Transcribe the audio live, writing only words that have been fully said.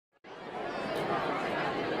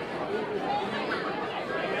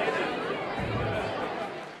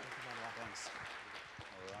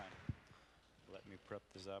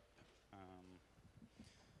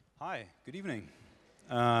Hi, good evening.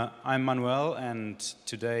 I'm Manuel, and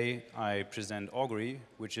today I present Augury,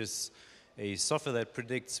 which is a software that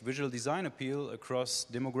predicts visual design appeal across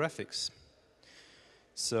demographics.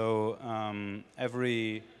 So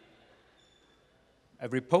every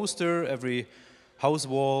poster, every house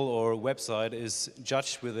wall or website is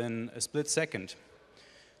judged within a split second.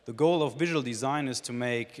 The goal of visual design is to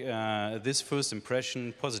make this first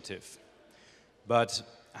impression positive. But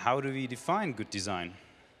how do we define good design?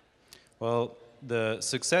 Well, the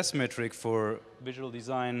success metric for visual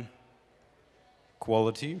design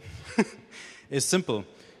quality is simple.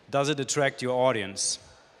 Does it attract your audience?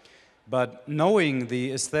 But knowing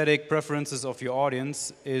the aesthetic preferences of your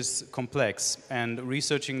audience is complex, and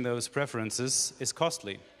researching those preferences is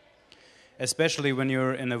costly, especially when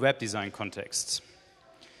you're in a web design context.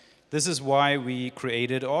 This is why we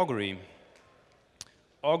created Augury.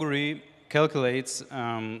 Augury calculates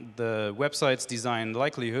the website's design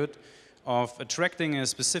likelihood of attracting a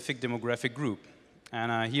specific demographic group.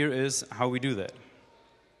 And here is how we do that.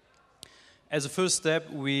 As a first step,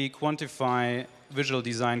 we quantify visual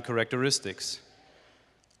design characteristics.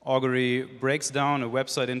 Augury breaks down a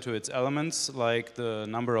website into its elements, like the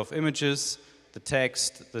number of images, the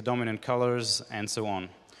text, the dominant colors, and so on.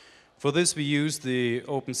 For this, we use the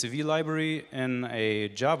OpenCV library in a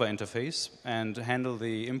Java interface and handle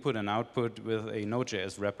the input and output with a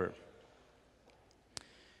Node.js wrapper.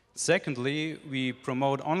 Secondly, we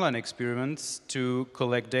promote online experiments to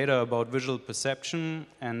collect data about visual perception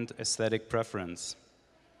and aesthetic preference.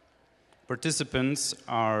 Participants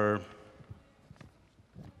are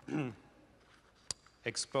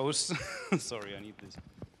exposed. Sorry, I need this.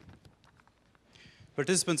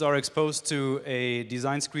 Participants are exposed to a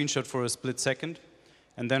design screenshot for a split second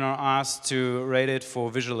and then are asked to rate it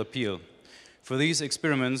for visual appeal. For these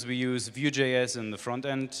experiments, we use Vue.js in the front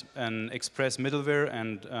end, an Express middleware,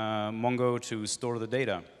 and Mongo to store the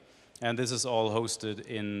data. And this is all hosted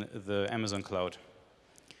in the Amazon cloud.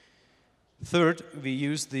 Third, we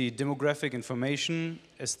use the demographic information,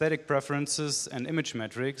 aesthetic preferences, and image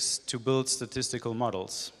metrics to build statistical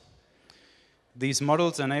models. These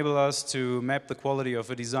models enable us to map the quality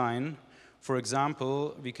of a design. For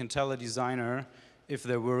example, we can tell a designer if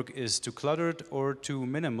their work is too cluttered or too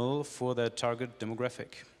minimal for their target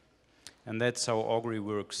demographic. And that's how Augury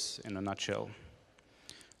works in a nutshell.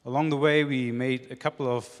 Along the way, we made a couple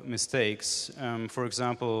of mistakes. For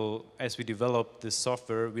example, as we developed this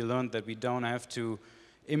software, we learned that we don't have to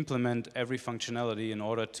implement every functionality in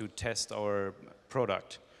order to test our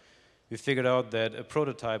product. We figured out that a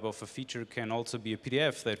prototype of a feature can also be a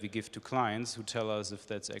PDF that we give to clients who tell us if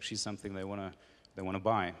that's actually something they want to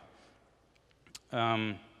buy.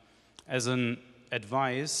 As an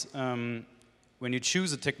advice, when you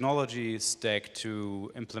choose a technology stack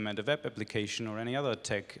to implement a web application or any other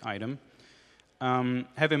tech item,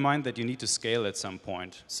 have in mind that you need to scale at some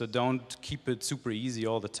point. So don't keep it super easy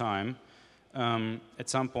all the time. At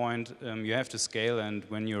some point, you have to scale, and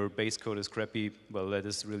when your base code is crappy, well, that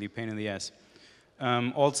is really a pain in the ass.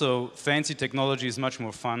 Also, fancy technology is much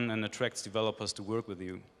more fun and attracts developers to work with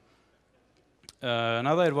you.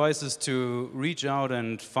 Another advice is to reach out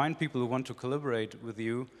and find people who want to collaborate with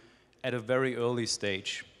you at a very early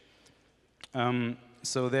stage.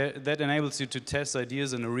 So that enables you to test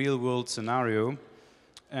ideas in a real-world scenario,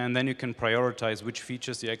 and then you can prioritize which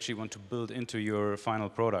features you actually want to build into your final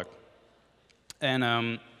product.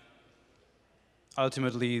 And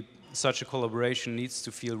ultimately, such a collaboration needs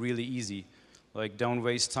to feel really easy. Like, don't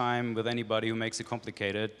waste time with anybody who makes it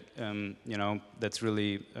complicated. You know, that's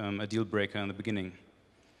really a deal breaker in the beginning.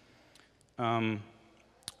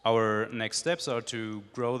 Our next steps are to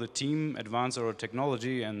grow the team, advance our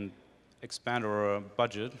technology, and expand our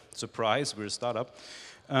budget. Surprise, we're a startup.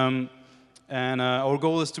 Our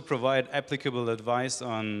goal is to provide applicable advice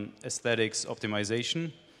on aesthetics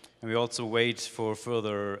optimization. And we also wait for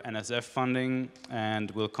further NSF funding, and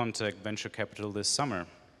will contact venture capital this summer.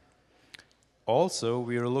 Also,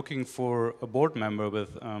 we are looking for a board member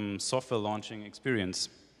with software launching experience.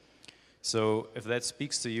 So if that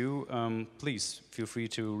speaks to you, please feel free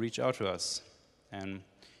to reach out to us. And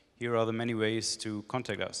here are the many ways to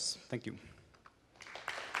contact us. Thank you.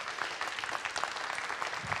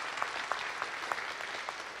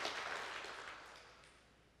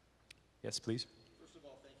 Yes, please. First of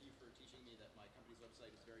all, thank you for teaching me that my company's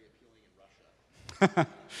website is very appealing in Russia.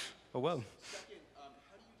 Oh, well. Second, how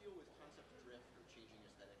do you deal with concept drift or changing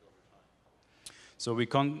aesthetic over time? So we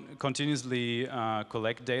continuously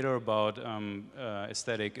collect data about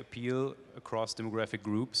aesthetic appeal across demographic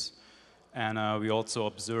groups, and we also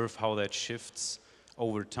observe how that shifts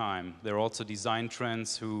over time. There are also design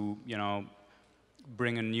trends who,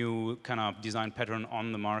 bring a new kind of design pattern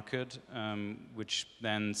on the market, which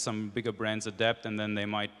then some bigger brands adapt, and then they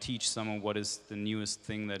might teach someone what is the newest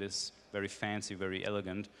thing that is very fancy, very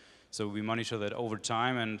elegant. So we monitor that over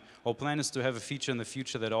time, and our plan is to have a feature in the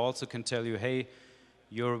future that also can tell you, hey,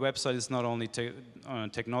 your website is not only on a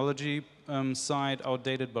technology side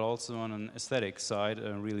outdated, but also on an aesthetic side,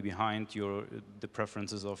 really behind the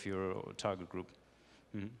preferences of your target group.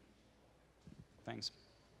 Mm-hmm. Thanks.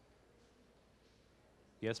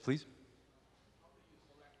 Yes, please.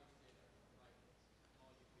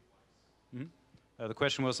 Mm-hmm. The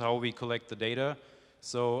question was how we collect the data.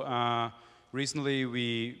 So recently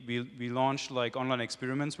we launched like online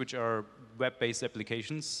experiments, which are web-based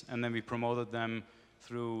applications, and then we promoted them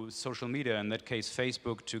through social media, in that case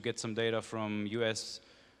Facebook, to get some data from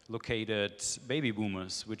US-located baby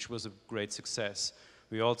boomers, which was a great success.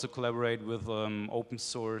 We also collaborate with open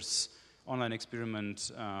source online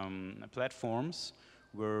experiment platforms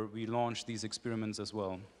where we launch these experiments as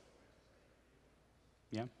well.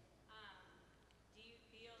 Yeah? Do you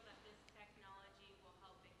feel that this technology will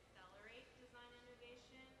help accelerate design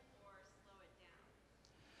innovation or slow it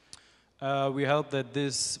down? We hope that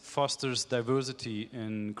this fosters diversity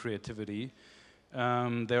in creativity.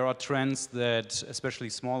 There are trends that especially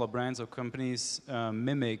smaller brands or companies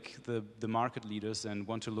mimic the market leaders and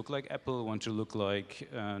want to look like Apple, want to look like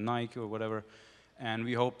Nike or whatever. And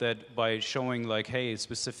we hope that by showing like, hey,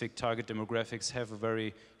 specific target demographics have a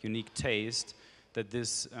very unique taste, that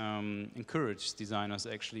this encourages designers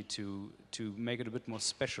actually to make it a bit more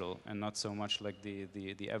special and not so much like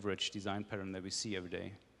the average design pattern that we see every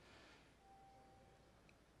day.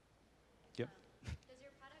 Yep. Does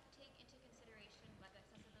your product take into consideration web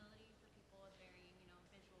accessibility for people with varying,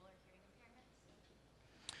 visual or hearing impairments?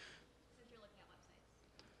 Since you're looking at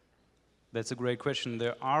websites. That's a great question.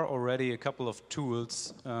 There are already a couple of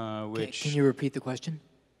tools which... Can you repeat the question?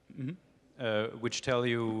 Mm-hmm. Which tell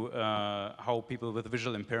you how people with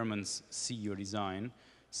visual impairments see your design.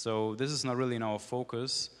 So this is not really in our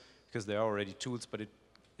focus, because there are already tools, but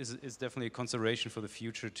it's definitely a consideration for the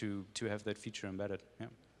future to have that feature embedded. Yeah.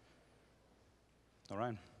 All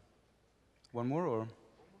right. One more, or?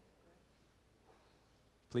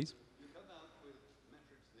 Please? You come out with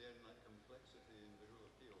metrics at the end like complexity and visual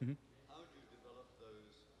appeal. Mm-hmm. How do you develop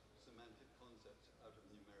those semantic concepts out of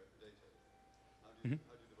numeric data? How do you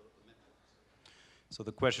develop the metrics? So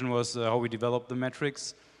the question was how we develop the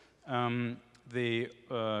metrics. The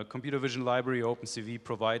computer vision library OpenCV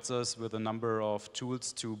provides us with a number of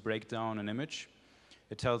tools to break down an image.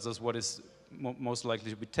 It tells us what is most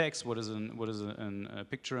likely to be text, what is a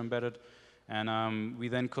picture embedded, and we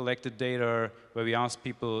then collected data where we asked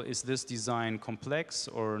people, is this design complex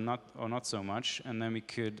or not so much, and then we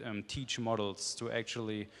could teach models to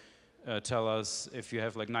actually tell us if you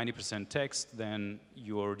have like 90% text, then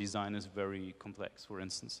your design is very complex, for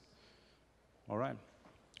instance. All right.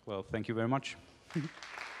 Well, thank you very much.